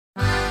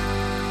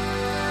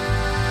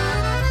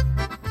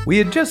We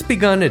had just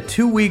begun a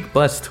 2-week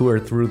bus tour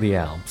through the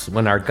Alps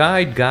when our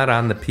guide got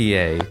on the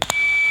PA.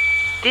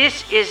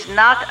 This is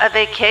not a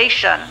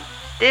vacation.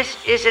 This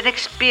is an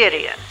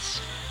experience.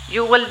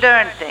 You will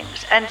learn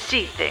things and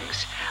see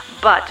things,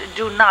 but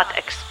do not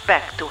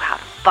expect to have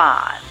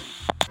fun.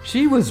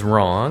 She was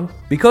wrong,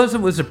 because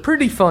it was a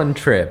pretty fun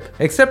trip,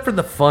 except for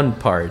the fun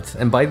parts,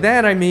 and by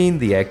that I mean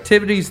the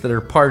activities that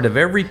are part of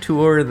every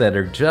tour that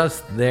are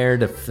just there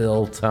to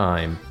fill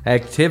time.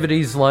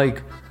 Activities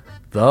like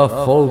the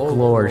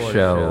folklore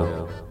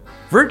show.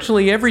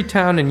 Virtually every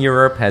town in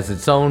Europe has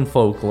its own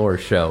folklore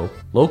show.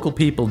 Local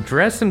people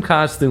dress in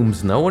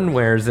costumes no one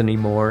wears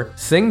anymore,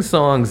 sing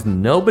songs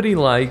nobody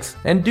likes,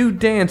 and do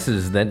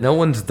dances that no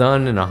one's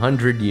done in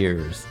 100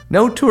 years.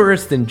 No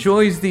tourist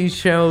enjoys these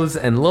shows,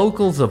 and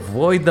locals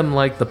avoid them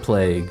like the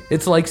plague.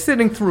 It's like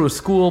sitting through a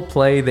school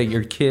play that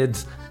your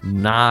kid's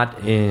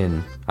not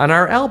in. On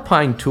our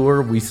Alpine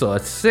tour, we saw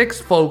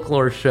 6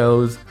 folklore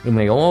shows, and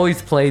they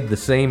always played the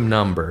same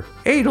number,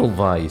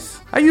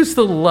 Edelweiss. I used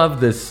to love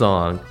this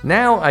song.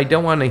 Now I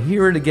don't want to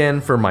hear it again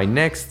for my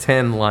next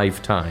 10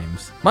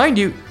 lifetimes. Mind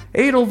you,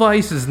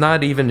 Edelweiss is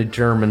not even a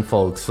German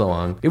folk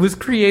song. It was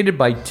created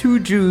by 2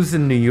 Jews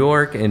in New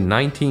York in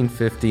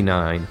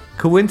 1959.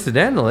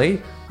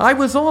 Coincidentally, I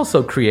was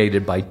also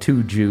created by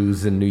 2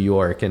 Jews in New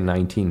York in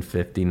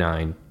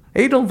 1959.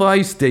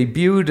 Edelweiss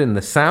debuted in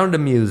The Sound of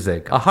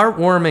Music, a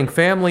heartwarming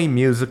family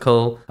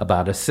musical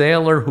about a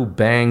sailor who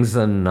bangs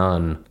a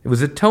nun. It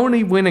was a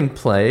Tony-winning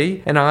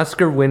play, an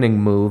Oscar-winning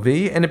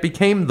movie, and it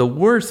became the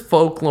worst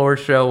folklore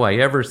show I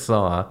ever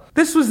saw.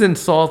 This was in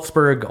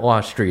Salzburg,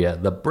 Austria,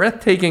 the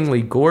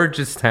breathtakingly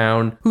gorgeous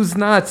town whose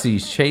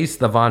Nazis chased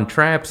the Von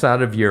Trapps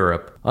out of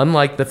Europe.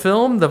 Unlike the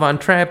film, the Von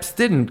Trapps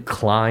didn't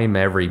climb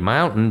every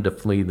mountain to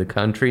flee the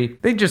country.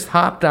 They just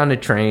hopped on a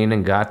train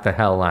and got the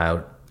hell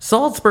out.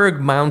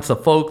 Salzburg mounts a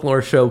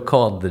folklore show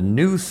called The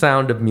New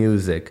Sound of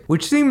Music,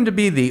 which seemed to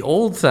be the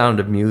old Sound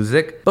of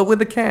Music, but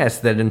with a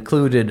cast that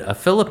included a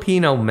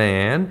Filipino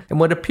man and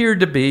what appeared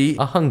to be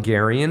a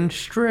Hungarian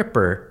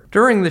stripper.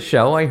 During the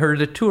show, I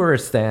heard a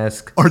tourist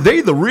ask, "Are they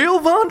the real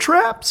Von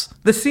Trapps?"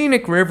 The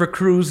scenic river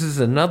cruise is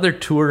another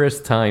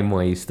tourist time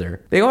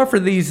waster. They offer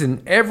these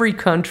in every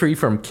country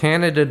from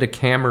Canada to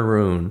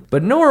Cameroon,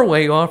 but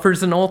Norway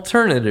offers an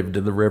alternative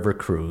to the river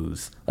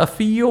cruise, a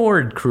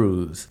fjord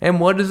cruise. And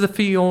what is a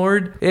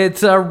fjord?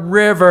 It's a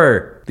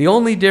river! The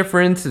only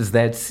difference is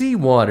that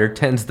seawater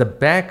tends to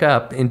back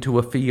up into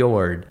a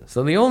fjord.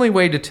 So the only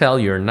way to tell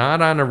you're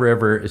not on a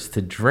river is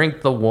to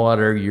drink the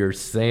water you're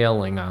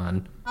sailing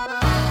on.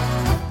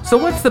 So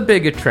what's the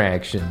big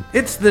attraction?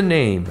 It's the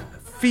name,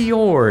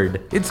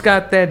 fjord. It's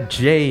got that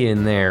J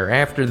in there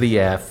after the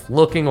F,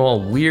 looking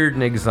all weird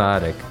and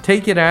exotic.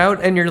 Take it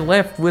out and you're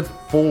left with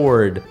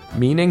ford,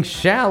 meaning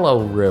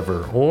shallow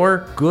river,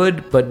 or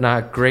good but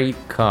not great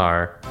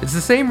car. It's the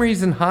same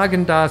reason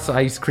Häagen-Dazs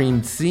ice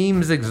cream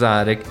seems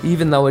exotic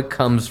even though it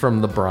comes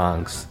from the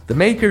Bronx. The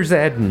makers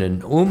added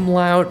an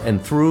umlaut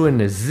and threw in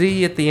a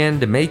Z at the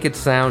end to make it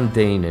sound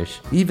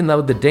Danish, even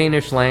though the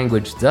Danish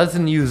language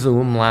doesn't use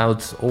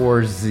umlauts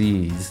or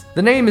Zs.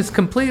 The name is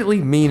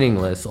completely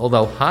meaningless,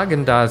 although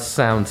Häagen-Dazs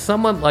sounds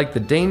somewhat like the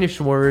Danish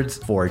words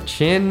for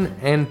chin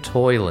and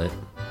toilet.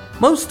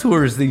 Most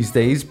tours these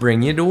days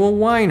bring you to a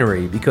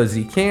winery because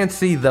you can't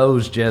see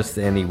those just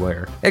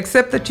anywhere.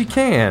 Except that you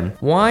can.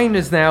 Wine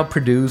is now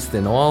produced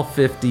in all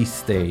 50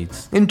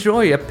 states.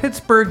 Enjoy a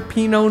Pittsburgh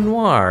Pinot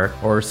Noir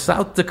or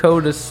South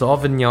Dakota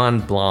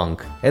Sauvignon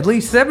Blanc. At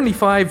least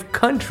 75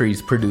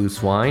 countries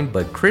produce wine,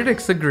 but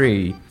critics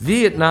agree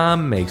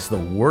Vietnam makes the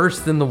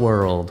worst in the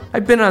world.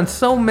 I've been on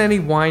so many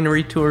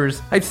winery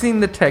tours, I've seen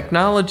the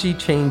technology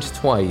change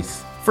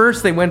twice.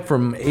 First, they went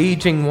from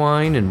aging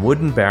wine in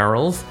wooden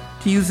barrels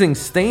to using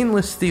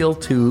stainless steel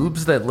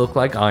tubes that look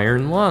like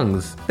iron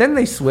lungs. Then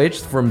they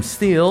switched from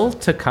steel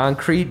to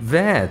concrete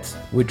vats,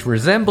 which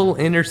resemble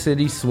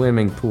inner-city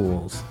swimming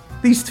pools.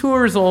 These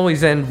tours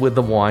always end with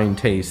the wine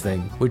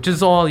tasting, which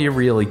is all you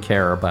really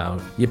care about.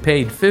 You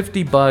paid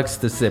 $50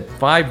 to sip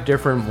 5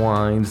 different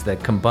wines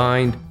that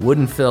combined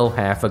wouldn't fill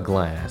half a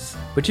glass.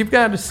 But you've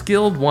got a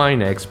skilled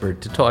wine expert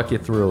to talk you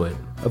through it.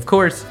 Of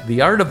course,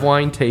 the art of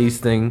wine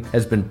tasting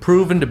has been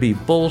proven to be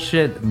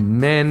bullshit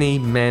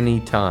many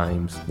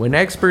times. When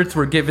experts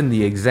were given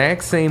the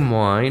exact same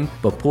wine,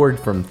 but poured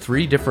from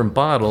 3 different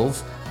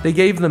bottles, they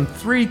gave them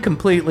 3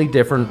 completely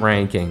different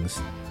rankings.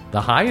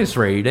 The highest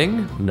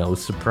rating, no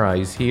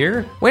surprise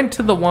here, went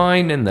to the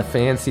wine in the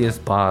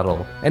fanciest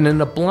bottle. And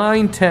in a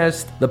blind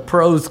test, the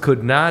pros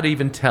could not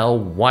even tell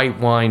white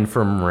wine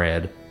from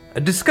red. A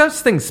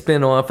disgusting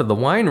spin-off of the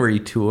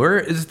winery tour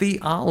is the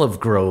Olive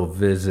Grove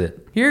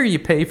visit. Here you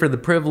pay for the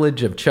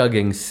privilege of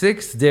chugging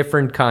 6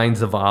 different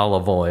kinds of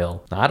olive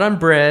oil. Not on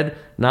bread,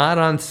 not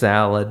on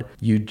salad,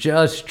 you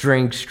just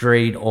drink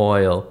straight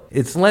oil.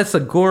 It's less a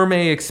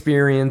gourmet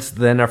experience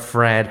than a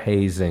frat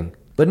hazing.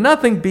 But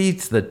nothing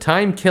beats the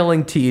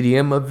time-killing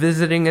tedium of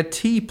visiting a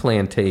tea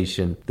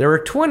plantation. There are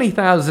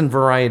 20,000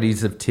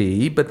 varieties of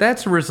tea, but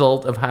that's a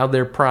result of how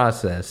they're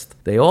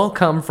processed. They all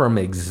come from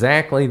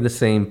exactly the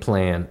same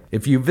plant.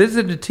 If you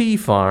visit a tea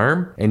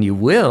farm, and you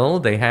will,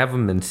 they have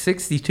them in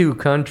 62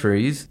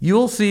 countries,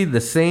 you'll see the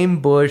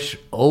same bush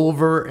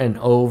over and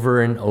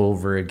over and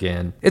over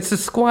again. It's a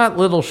squat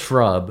little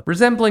shrub,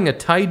 resembling a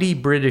tidy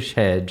British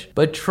hedge,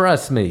 but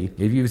trust me,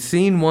 if you've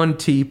seen one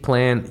tea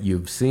plant,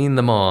 you've seen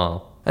them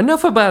all.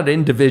 Enough about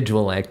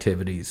individual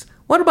activities.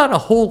 What about a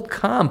whole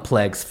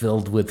complex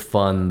filled with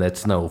fun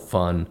that's no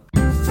fun?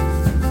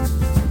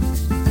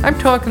 I'm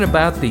talking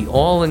about the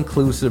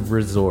all-inclusive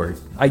resort.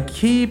 I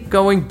keep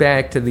going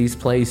back to these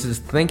places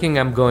thinking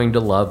I'm going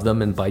to love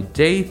them, and by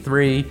day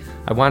 3,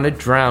 I want to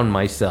drown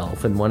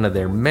myself in one of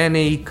their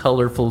many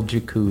colorful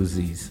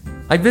jacuzzis.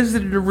 I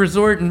visited a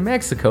resort in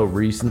Mexico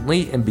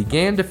recently and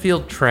began to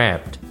feel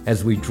trapped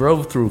as we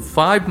drove through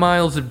 5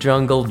 miles of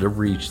jungle to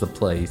reach the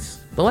place.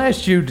 The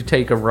last Jew to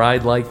take a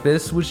ride like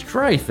this was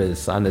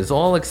Dreyfus on his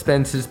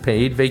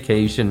all-expenses-paid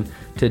vacation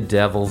to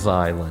Devil's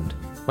Island.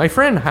 My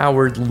friend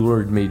Howard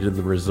lured me to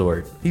the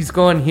resort. He's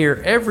gone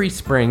here every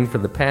spring for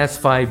the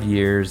past 5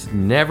 years,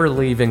 never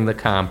leaving the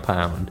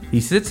compound. He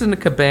sits in a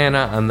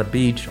cabana on the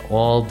beach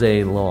all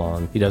day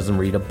long. He doesn't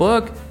read a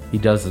book, he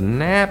doesn't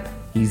nap,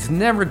 he's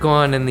never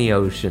gone in the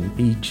ocean.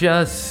 He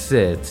just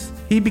sits.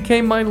 He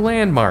became my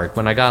landmark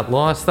when I got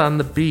lost on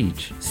the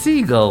beach.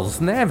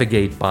 Seagulls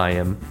navigate by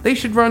him. They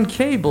should run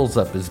cables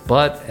up his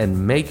butt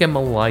and make him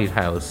a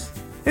lighthouse.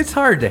 It's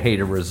hard to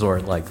hate a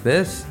resort like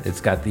this. It's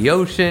got the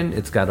ocean,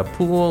 it's got a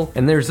pool,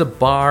 and there's a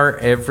bar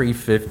every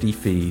 50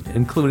 feet,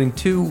 including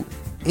 2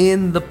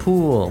 in the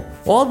pool.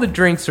 All the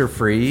drinks are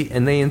free,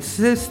 and they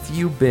insist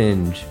you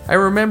binge. I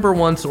remember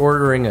once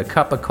ordering a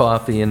cup of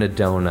coffee and a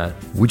donut.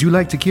 Would you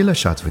like tequila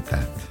shots with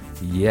that?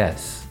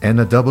 Yes. And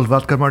a double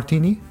vodka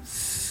martini?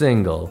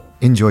 Single.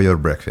 Enjoy your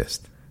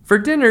breakfast. For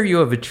dinner, you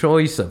have a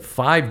choice of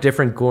 5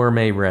 different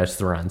gourmet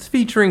restaurants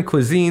featuring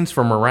cuisines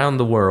from around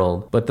the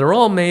world, but they're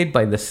all made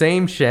by the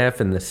same chef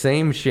in the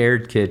same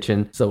shared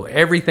kitchen, so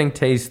everything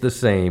tastes the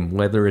same,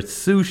 whether it's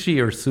sushi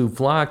or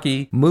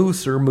souvlaki,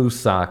 mousse or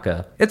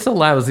moussaka. It's a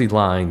lousy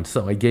line,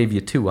 so I gave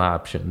you 2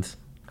 options.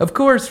 Of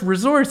course,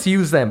 resorts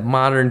use that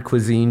modern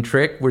cuisine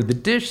trick where the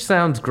dish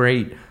sounds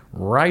great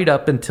right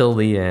up until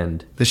the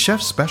end. The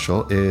chef's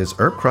special is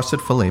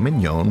herb-crusted filet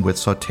mignon with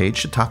sautéed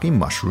shiitake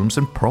mushrooms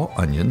and pearl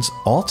onions,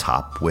 all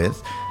topped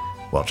with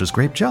Welch's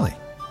grape jelly.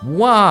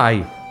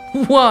 Why?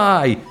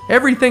 Why?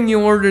 Everything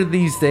you order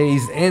these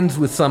days ends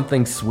with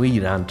something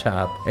sweet on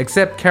top,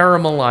 except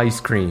caramel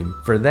ice cream.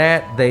 For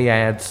that, they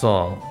add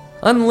salt.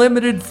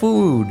 Unlimited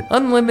food,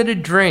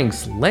 unlimited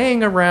drinks,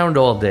 laying around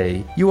all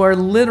day. You are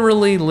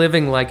literally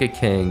living like a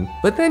king.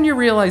 But then you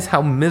realize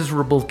how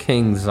miserable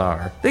kings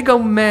are. They go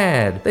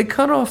mad. They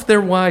cut off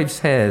their wives'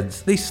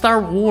 heads. They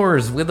start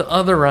wars with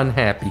other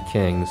unhappy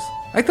kings.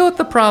 I thought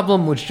the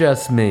problem was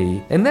just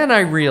me, and then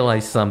I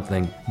realized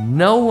something.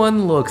 No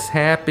one looks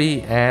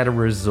happy at a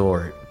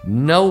resort.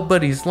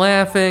 Nobody's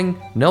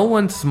laughing, no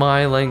one's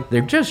smiling,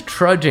 they're just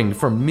trudging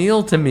from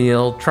meal to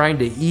meal, trying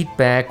to eat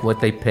back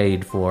what they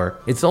paid for.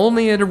 It's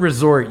only at a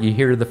resort you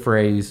hear the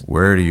phrase,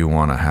 "Where do you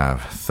want to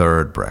have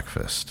third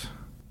breakfast?"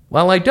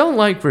 While I don't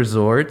like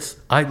resorts,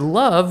 I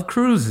love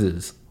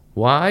cruises.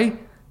 Why?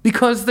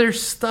 Because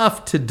there's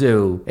stuff to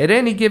do. At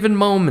any given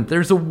moment,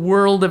 there's a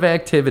world of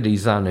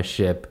activities on a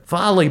ship.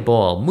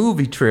 Volleyball,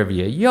 movie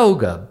trivia,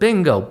 yoga,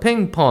 bingo,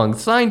 ping pong,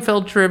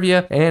 Seinfeld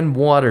trivia, and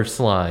water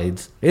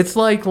slides. It's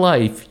like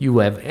life. You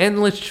have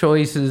endless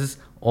choices,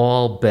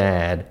 all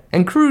bad.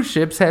 And cruise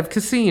ships have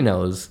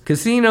casinos.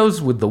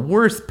 Casinos with the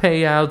worst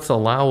payouts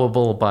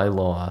allowable by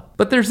law.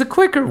 But there's a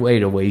quicker way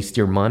to waste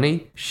your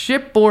money.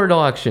 Shipboard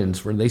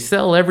auctions, where they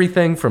sell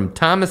everything from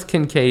Thomas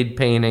Kinkade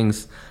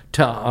paintings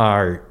to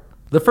art.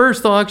 The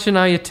first auction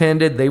I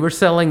attended, they were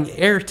selling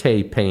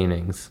Erte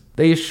paintings.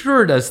 They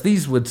assured us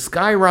these would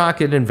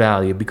skyrocket in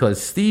value because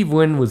Steve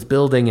Wynn was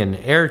building an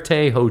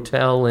Erte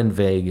hotel in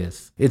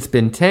Vegas. It's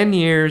been 10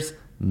 years,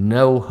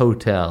 no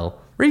hotel.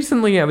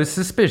 Recently, I was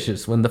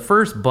suspicious when the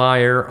first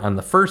buyer on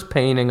the first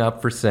painting up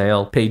for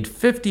sale paid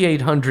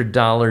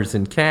 $5,800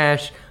 in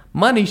cash,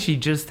 money she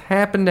just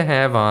happened to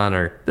have on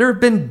her. There have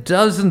been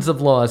dozens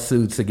of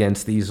lawsuits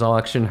against these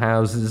auction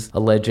houses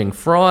alleging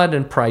fraud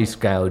and price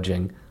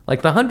gouging.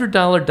 Like the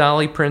 $100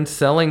 Dolly print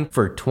selling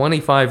for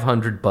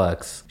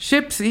 $2,500.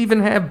 Ships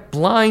even have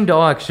blind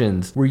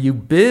auctions where you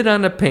bid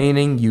on a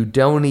painting you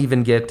don't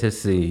even get to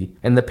see.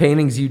 And the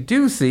paintings you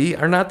do see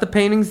are not the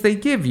paintings they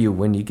give you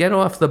when you get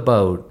off the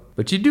boat.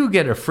 But you do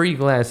get a free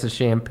glass of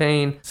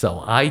champagne,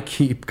 so I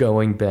keep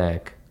going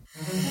back.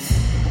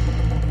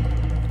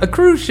 A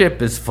cruise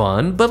ship is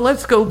fun, but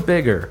let's go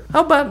bigger.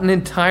 How about an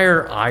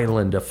entire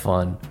island of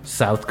fun?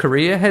 South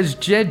Korea has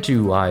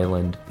Jeju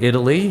Island,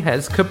 Italy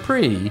has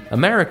Capri,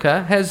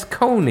 America has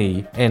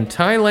Coney, and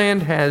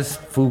Thailand has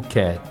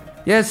Phuket.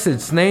 Yes,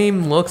 its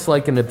name looks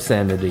like an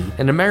obscenity.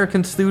 An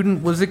American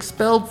student was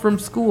expelled from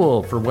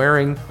school for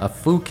wearing a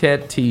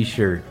Phuket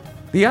t-shirt.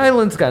 The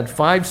island's got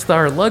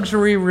 5-star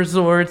luxury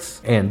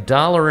resorts and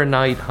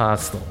 $1-a-night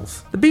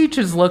hostels. The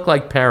beaches look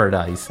like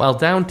paradise, while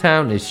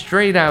downtown is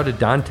straight out of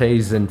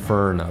Dante's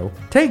Inferno.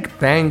 Take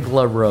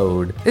Bangla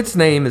Road. Its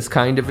name is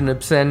kind of an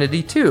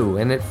obscenity too,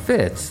 and it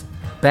fits.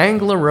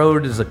 Bangla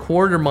Road is a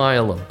quarter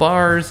mile of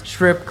bars,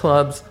 strip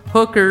clubs,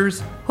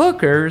 hookers,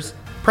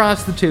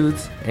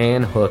 prostitutes,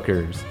 and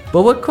hookers.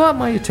 But what caught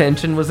my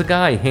attention was a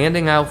guy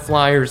handing out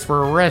flyers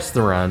for a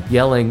restaurant,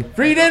 yelling,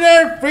 "Free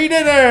dinner! Free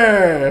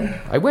dinner!"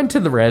 I went to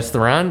the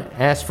restaurant,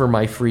 asked for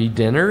my free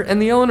dinner,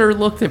 and the owner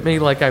looked at me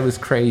like I was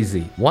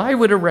crazy. Why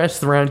would a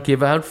restaurant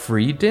give out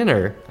free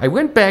dinner? I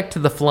went back to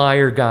the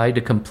flyer guy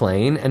to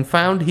complain and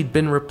found he'd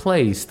been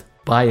replaced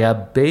by a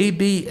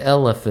baby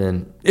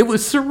elephant. It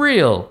was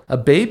surreal. A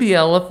baby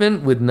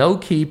elephant with no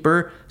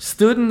keeper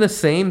stood in the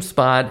same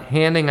spot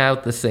handing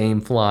out the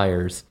same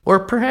flyers. Or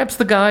perhaps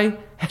the guy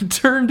had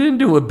turned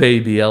into a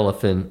baby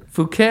elephant.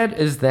 Phuket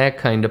is that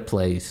kind of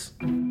place.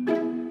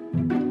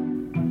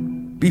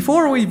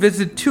 Before we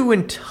visit 2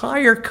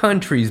 entire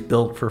countries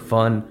built for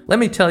fun, let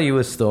me tell you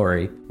a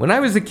story. When I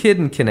was a kid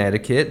in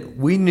Connecticut,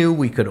 we knew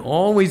we could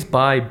always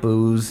buy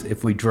booze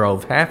if we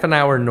drove half an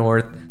hour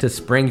north to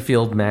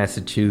Springfield,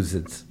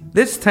 Massachusetts.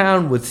 This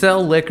town would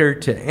sell liquor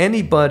to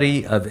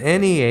anybody of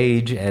any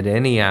age at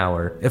any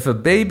hour. If a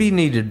baby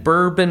needed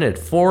bourbon at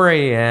 4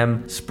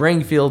 a.m.,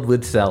 Springfield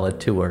would sell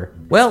it to her.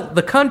 Well,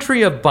 the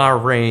country of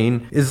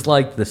Bahrain is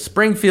like the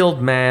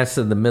Springfield, Mass.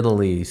 Of the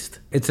Middle East.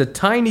 It's a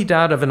tiny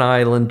dot of an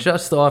island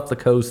just off the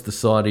coast of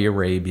Saudi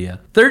Arabia.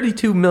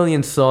 32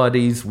 million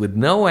Saudis with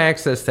no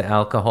access to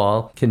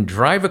alcohol can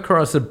drive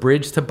across a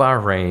bridge to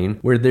Bahrain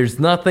where there's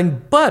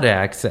nothing but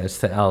access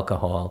to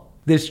alcohol.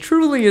 This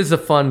truly is a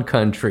fun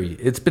country.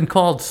 It's been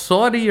called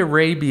Saudi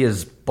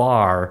Arabia's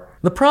bar.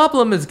 The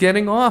problem is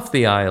getting off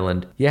the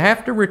island. You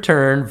have to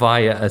return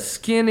via a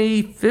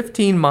skinny,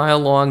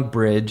 15-mile-long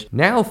bridge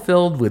now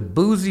filled with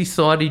boozy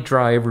Saudi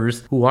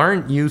drivers who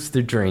aren't used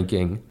to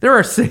drinking. There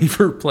are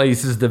safer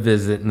places to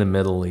visit in the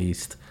Middle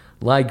East,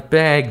 like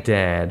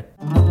Baghdad.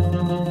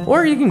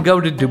 Or you can go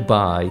to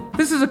Dubai.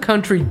 This is a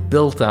country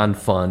built on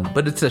fun,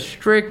 but it's a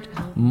strict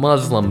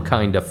Muslim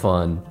kind of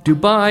fun.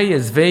 Dubai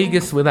is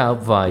Vegas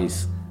without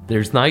vice.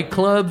 There's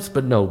nightclubs,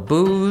 but no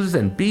booze,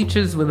 and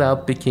beaches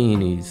without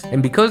bikinis.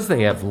 And because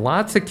they have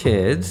lots of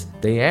kids,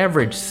 they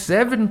average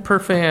 7 per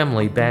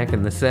family back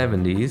in the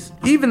 70s.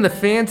 Even the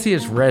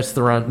fanciest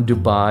restaurant in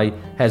Dubai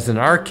has an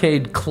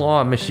arcade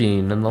claw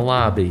machine in the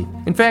lobby.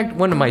 In fact,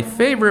 one of my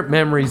favorite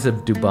memories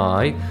of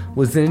Dubai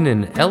was in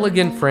an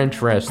elegant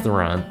French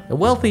restaurant. A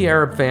wealthy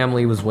Arab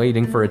family was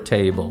waiting for a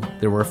table.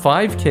 There were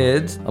 5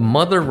 kids, a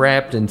mother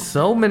wrapped in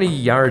so many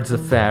yards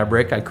of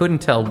fabric I couldn't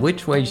tell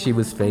which way she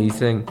was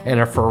facing, and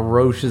a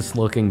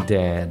ferocious-looking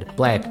dad.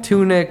 Black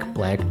tunic,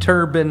 black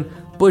turban,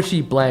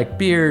 bushy black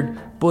beard,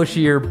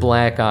 bushier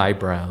black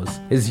eyebrows.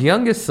 His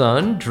youngest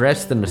son,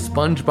 dressed in a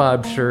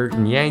SpongeBob shirt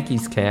and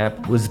Yankees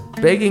cap, was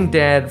begging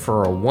Dad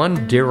for a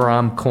 1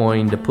 dirham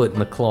coin to put in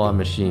the claw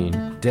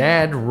machine.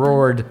 Dad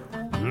roared,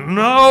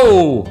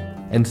 "No!"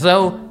 And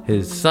so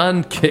his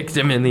son kicked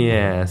him in the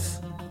ass.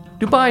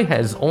 Dubai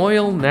has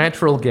oil,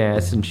 natural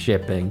gas, and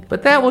shipping,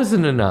 but that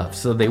wasn't enough,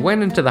 so they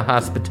went into the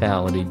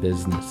hospitality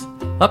business.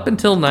 Up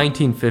until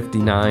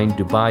 1959,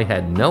 Dubai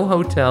had no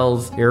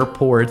hotels,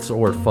 airports,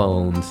 or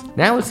phones.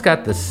 Now it's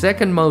got the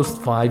second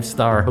most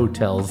 5-star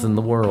hotels in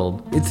the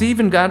world. It's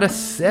even got a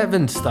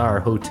 7-star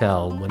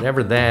hotel,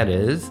 whatever that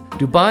is.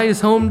 Dubai is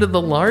home to the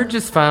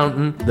largest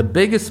fountain, the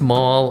biggest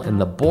mall,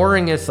 and the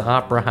boringest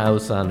opera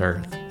house on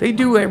earth. They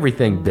do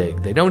everything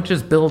big. They don't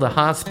just build a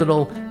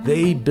hospital,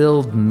 they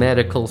build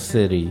medical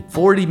city.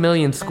 40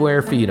 million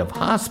square feet of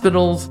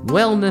hospitals,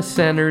 wellness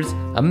centers,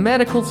 a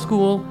medical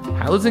school,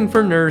 housing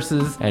for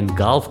nurses, and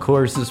golf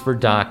courses for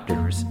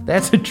doctors.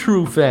 That's a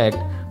true fact,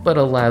 but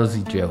a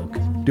lousy joke.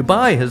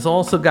 Dubai has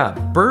also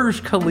got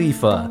Burj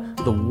Khalifa,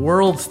 the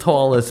world's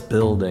tallest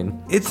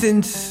building. It's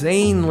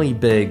insanely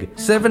big,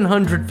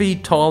 700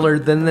 feet taller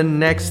than the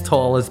next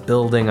tallest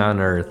building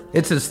on Earth.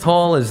 It's as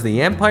tall as the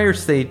Empire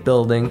State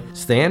Building,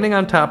 standing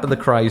on top of the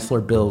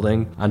Chrysler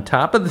Building, on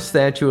top of the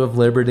Statue of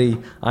Liberty,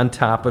 on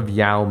top of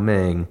Yao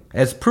Ming.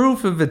 As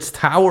proof of its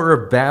Tower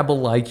of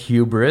Babel-like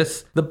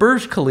hubris, the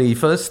Burj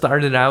Khalifa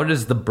started out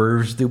as the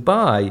Burj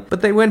Dubai,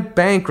 but they went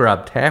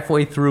bankrupt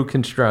halfway through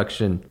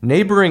construction.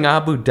 Neighboring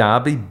Abu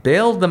Dhabi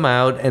bailed them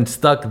out and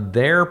stuck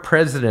their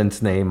president's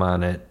name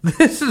on it.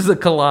 This is a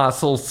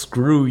colossal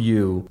screw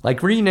you,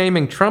 like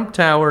renaming Trump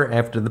Tower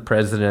after the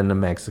president of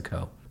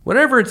Mexico.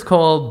 Whatever it's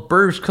called,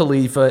 Burj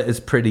Khalifa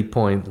is pretty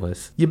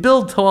pointless. You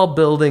build tall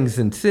buildings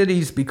in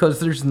cities because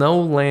there's no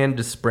land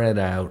to spread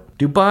out.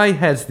 Dubai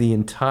has the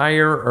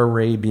entire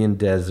Arabian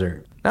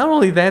desert. Not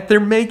only that, they're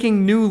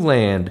making new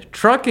land,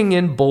 trucking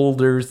in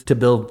boulders to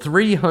build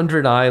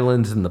 300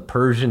 islands in the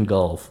Persian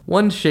Gulf.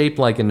 One shaped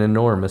like an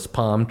enormous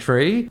palm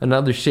tree,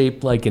 another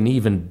shaped like an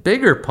even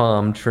bigger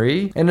palm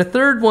tree, and a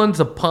third one's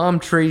a palm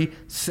tree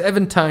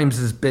 7 times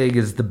as big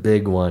as the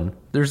big one.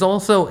 There's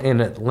also an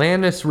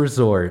Atlantis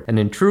resort, and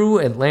in true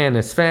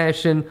Atlantis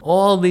fashion,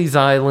 all these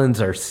islands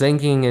are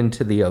sinking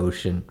into the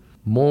ocean.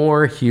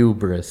 More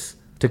hubris.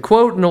 To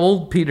quote an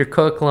old Peter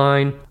Cook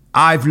line,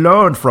 I've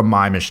learned from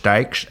my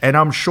mistakes, and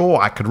I'm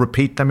sure I could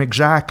repeat them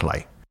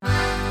exactly.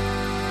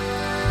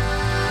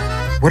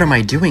 What Am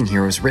I Doing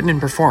Here was written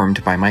and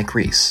performed by Mike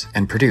Reese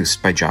and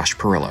produced by Josh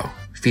Perillo,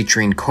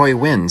 featuring Coy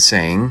Wynn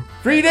saying,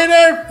 "Free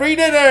dinner! Free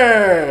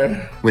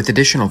dinner!" with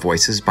additional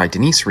voices by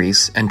Denise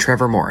Reese and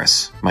Trevor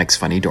Morris, Mike's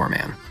funny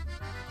doorman.